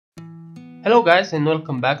Hello guys and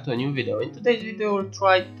welcome back to a new video. In today's video we'll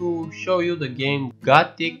try to show you the game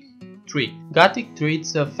Gothic 3. Gothic 3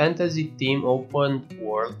 is a fantasy themed open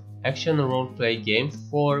world action roleplay game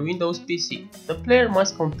for Windows PC. The player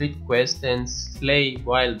must complete quests and slay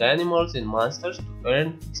wild animals and monsters to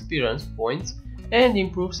earn experience points and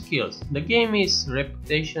improve skills. The game is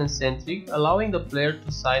reputation centric, allowing the player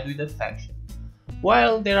to side with a faction.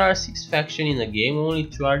 While there are 6 factions in the game, only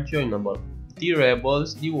 2 are joinable: the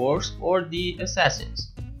rebels, the orcs, or the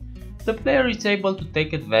assassins. The player is able to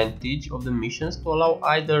take advantage of the missions to allow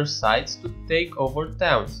either sides to take over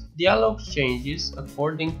towns. Dialog changes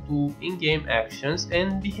according to in-game actions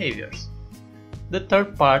and behaviors. The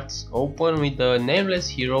third part opens with the Nameless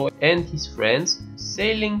Hero and his friends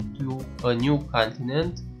sailing to a new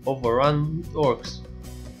continent overrun with orcs.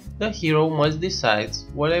 The hero must decide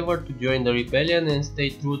whether to join the rebellion and stay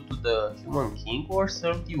true to the human king or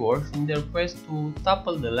serve the orcs in their quest to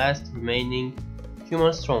topple the last remaining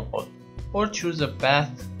human stronghold, or choose a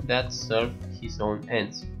path that serves his own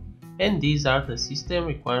ends. And these are the system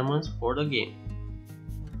requirements for the game.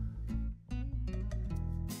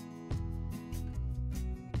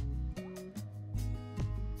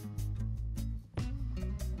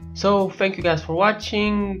 So thank you guys for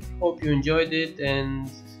watching, hope you enjoyed it, and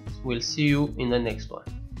we'll see you in the next one.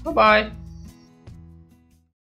 Bye bye!